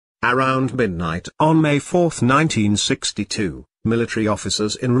Around midnight on May 4, 1962, military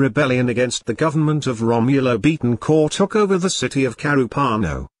officers in rebellion against the government of Rómulo Betancourt took over the city of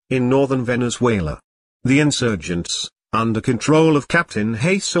Carupano, in northern Venezuela. The insurgents, under control of Captain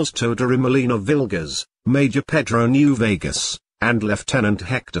Jesus Todorimolino Vilgas, Major Pedro Nuvegas, and Lieutenant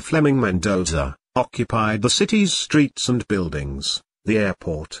Hector Fleming Mendoza, occupied the city's streets and buildings, the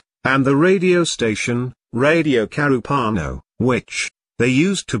airport, and the radio station, Radio Carúpano, which they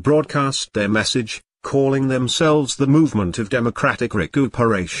used to broadcast their message, calling themselves the Movement of Democratic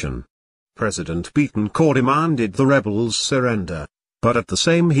Recuperation. President Betancourt demanded the rebels surrender, but at the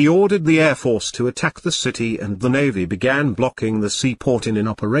same he ordered the Air Force to attack the city, and the Navy began blocking the seaport in an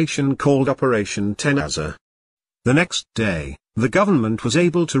operation called Operation Tenaza. The next day, the government was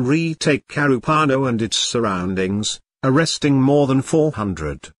able to retake Carúpano and its surroundings, arresting more than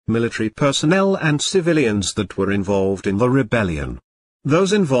 400 military personnel and civilians that were involved in the rebellion.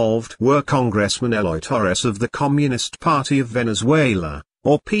 Those involved were Congressman Eloy Torres of the Communist Party of Venezuela,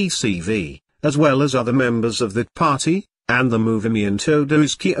 or PCV, as well as other members of that party, and the Movimiento de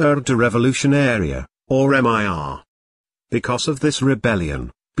Izquierda Revolucionaria, or MIR. Because of this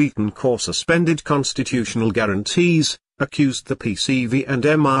rebellion, Betancourt suspended constitutional guarantees, accused the PCV and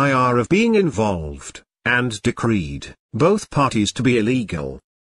MIR of being involved, and decreed both parties to be illegal.